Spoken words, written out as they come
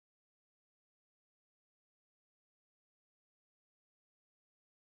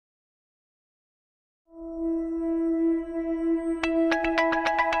So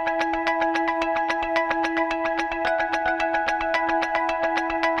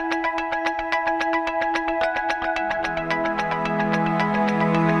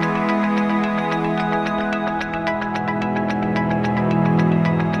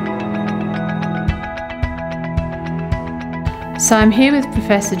I'm here with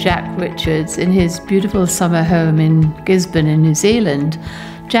Professor Jack Richards in his beautiful summer home in Gisborne in New Zealand.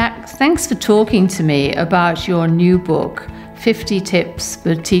 Jack, thanks for talking to me about your new book, 50 Tips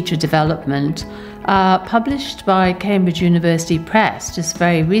for Teacher Development, published by Cambridge University Press just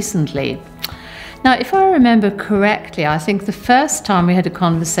very recently. Now, if I remember correctly, I think the first time we had a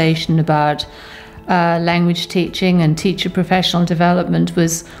conversation about language teaching and teacher professional development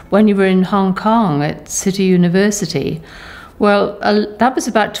was when you were in Hong Kong at City University. Well, that was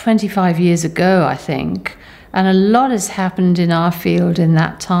about 25 years ago, I think, and a lot has happened in our field in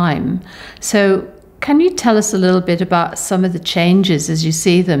that time. So can you tell us a little bit about some of the changes as you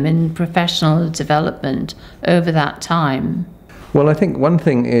see them in professional development over that time? Well, I think one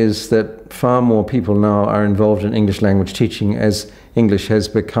thing is that far more people now are involved in English language teaching as English has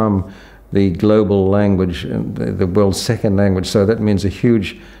become the global language, the world's second language. So that means a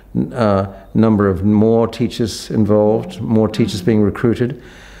huge number of more teachers involved, more teachers being recruited.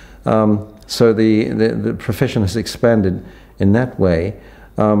 So the profession has expanded in that way.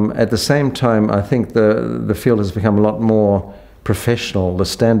 At the same time, I think the field has become a lot more professional. The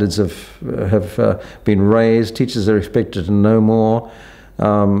standards have been raised. Teachers are expected to know more,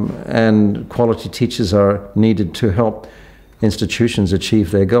 and quality teachers are needed to help institutions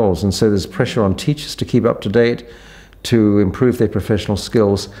achieve their goals. And so there's pressure on teachers to keep up to date, to improve their professional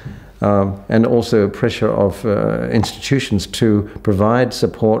skills, and also pressure of institutions to provide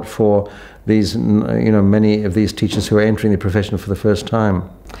support for these, many of these teachers who are entering the profession for the first time.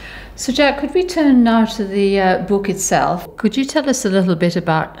 So Jack, could we turn now to the book itself? Could you tell us a little bit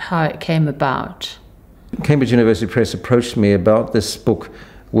about how it came about? Cambridge University Press approached me about this book,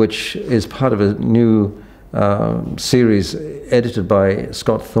 which is part of a new series edited by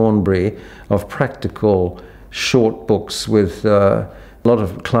Scott Thornbury of practical short books with a lot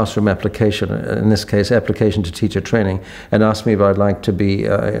of classroom application, in this case application to teacher training, and asked me if I'd like to be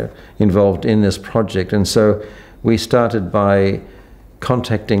involved in this project. And so we started by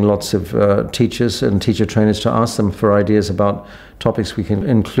contacting lots of teachers and teacher trainers to ask them for ideas about topics we can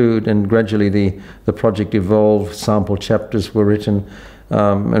include, and gradually the project evolved. Sample chapters were written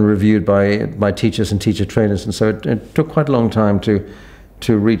and reviewed by teachers and teacher trainers, and so it took quite a long time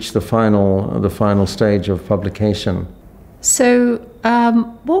to reach the final stage of publication. So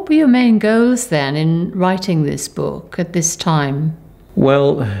what were your main goals then in writing this book at this time?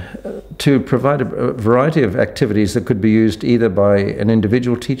 Well, to provide a variety of activities that could be used either by an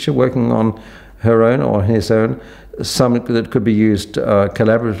individual teacher working on her own or his own, some that could be used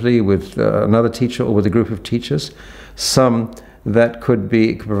collaboratively with another teacher or with a group of teachers, some that could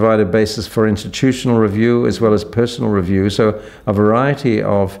provide a basis for institutional review as well as personal review. So a variety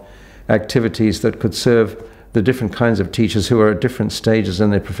of activities that could serve the different kinds of teachers who are at different stages in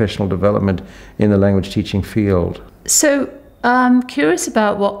their professional development in the language teaching field. So I'm curious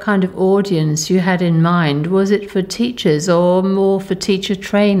about what kind of audience you had in mind. Was it for teachers or more for teacher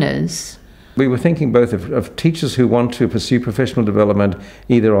trainers? We were thinking both of teachers who want to pursue professional development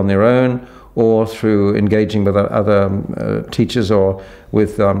either on their own or through engaging with other teachers or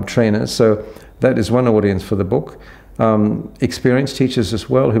with trainers. So that is one audience for the book. Experienced teachers as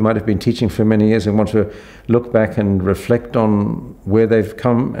well who might have been teaching for many years and want to look back and reflect on where they've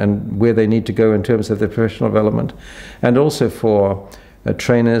come and where they need to go in terms of their professional development. And also for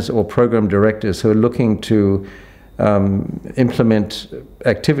trainers or program directors who are looking to implement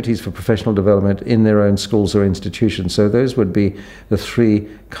activities for professional development in their own schools or institutions. So those would be the three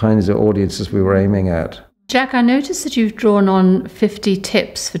kinds of audiences we were aiming at. Jack, I noticed that you've drawn on 50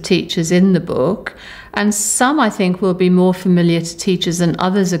 tips for teachers in the book, and some I think will be more familiar to teachers than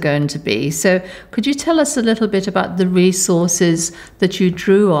others are going to be. So could you tell us a little bit about the resources that you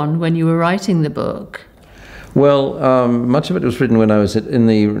drew on when you were writing the book? Well, much of it was written when I was in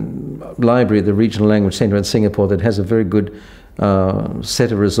the library at the Regional Language Centre in Singapore that has a very good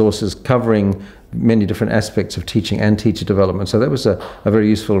set of resources covering many different aspects of teaching and teacher development. So that was a very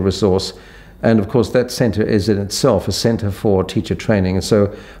useful resource. And of course that centre is in itself a centre for teacher training. And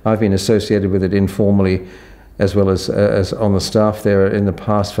so I've been associated with it informally as well as on the staff there in the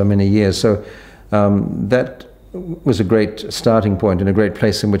past for many years. So that was a great starting point and a great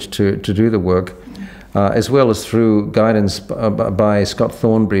place in which to do the work. As well as through guidance by Scott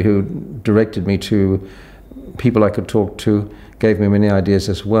Thornbury, who directed me to people I could talk to, gave me many ideas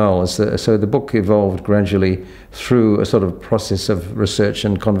as well. So the book evolved gradually through a sort of process of research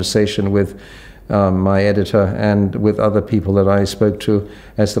and conversation with my editor and with other people that I spoke to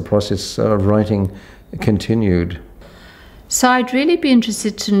as the process of writing continued. So I'd really be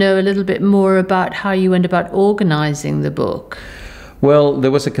interested to know a little bit more about how you went about organizing the book. Well,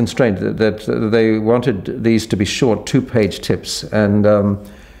 there was a constraint that they wanted these to be short 2-page tips, and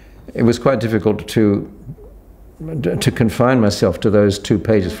it was quite difficult to confine myself to those 2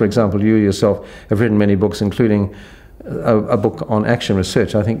 pages. For example, you yourself have written many books, including a book on action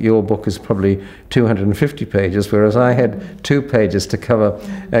research. I think your book is probably 250 pages, whereas I had 2 pages to cover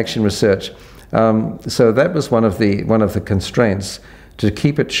action research. So that was one of the constraints, to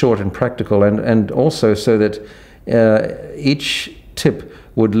keep it short and practical, and also so that each tip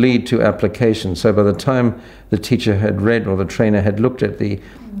would lead to application. So by the time the teacher had read or the trainer had looked at the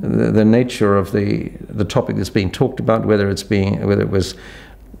nature of the topic that's being talked about, whether it was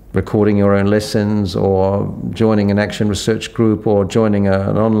recording your own lessons or joining an action research group or joining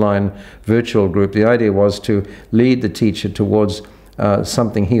an online virtual group, the idea was to lead the teacher towards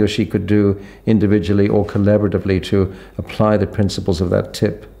something he or she could do individually or collaboratively to apply the principles of that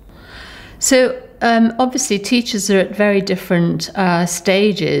tip. So obviously teachers are at very different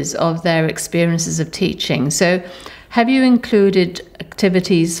stages of their experiences of teaching. So have you included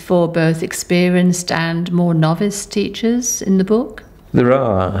activities for both experienced and more novice teachers in the book? There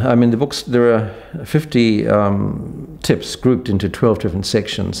are. I mean, there are 50 tips grouped into 12 different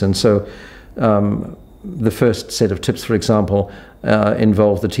sections. And so the first set of tips, for example,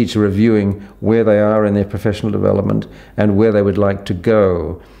 involve the teacher reviewing where they are in their professional development and where they would like to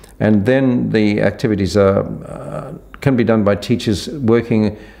go. And then the activities can be done by teachers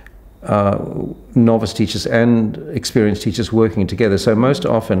working, novice teachers and experienced teachers working together. So most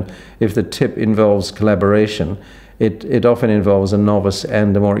often, if the tip involves collaboration, it often involves a novice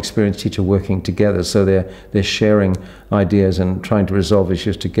and a more experienced teacher working together. So they're sharing ideas and trying to resolve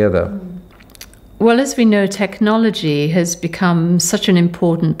issues together. Well, as we know, technology has become such an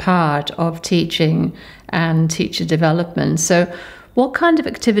important part of teaching and teacher development. So what kind of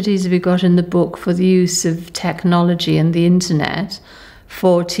activities have you got in the book for the use of technology and the internet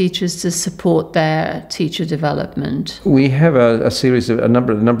for teachers to support their teacher development? We have a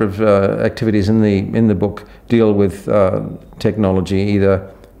number of activities in the book deal with technology,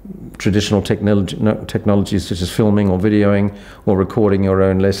 either traditional technologies such as filming or videoing or recording your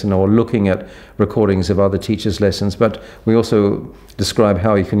own lesson or looking at recordings of other teachers' lessons. But we also describe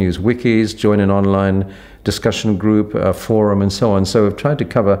how you can use wikis, join an online discussion group, a forum, and so on. So we've tried to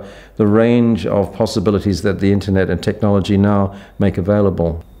cover the range of possibilities that the internet and technology now make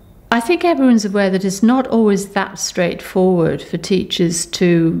available. I think everyone's aware that it's not always that straightforward for teachers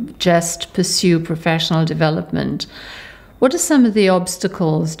to just pursue professional development. What are some of the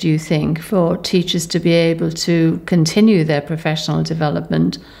obstacles, do you think, for teachers to be able to continue their professional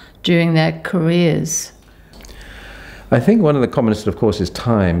development during their careers? I think one of the commonest, of course, is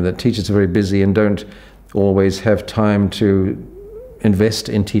time, that teachers are very busy and don't always have time to invest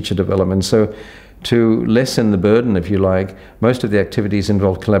in teacher development. So to lessen the burden, if you like, most of the activities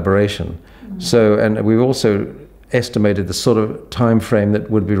involve collaboration. So, and we've also estimated the sort of time frame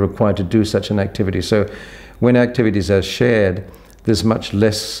that would be required to do such an activity. So when activities are shared, there's much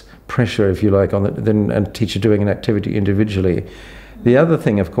less pressure, if you like, than a teacher doing an activity individually. The other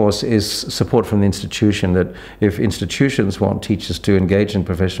thing, of course, is support from the institution, that if institutions want teachers to engage in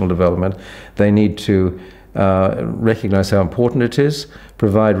professional development, they need to recognize how important it is,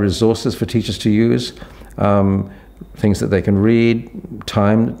 provide resources for teachers to use, things that they can read,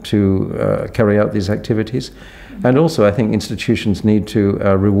 time to carry out these activities. And also, I think institutions need to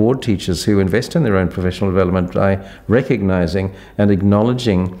reward teachers who invest in their own professional development by recognizing and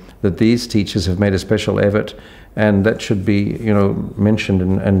acknowledging that these teachers have made a special effort, and that should be, mentioned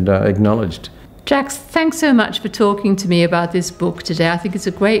and acknowledged. Jack, thanks so much for talking to me about this book today. I think it's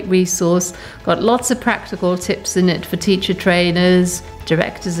a great resource, got lots of practical tips in it for teacher trainers,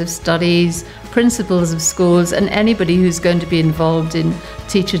 directors of studies, principals of schools, and anybody who's going to be involved in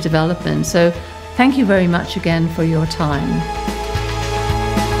teacher development. So thank you very much again for your time.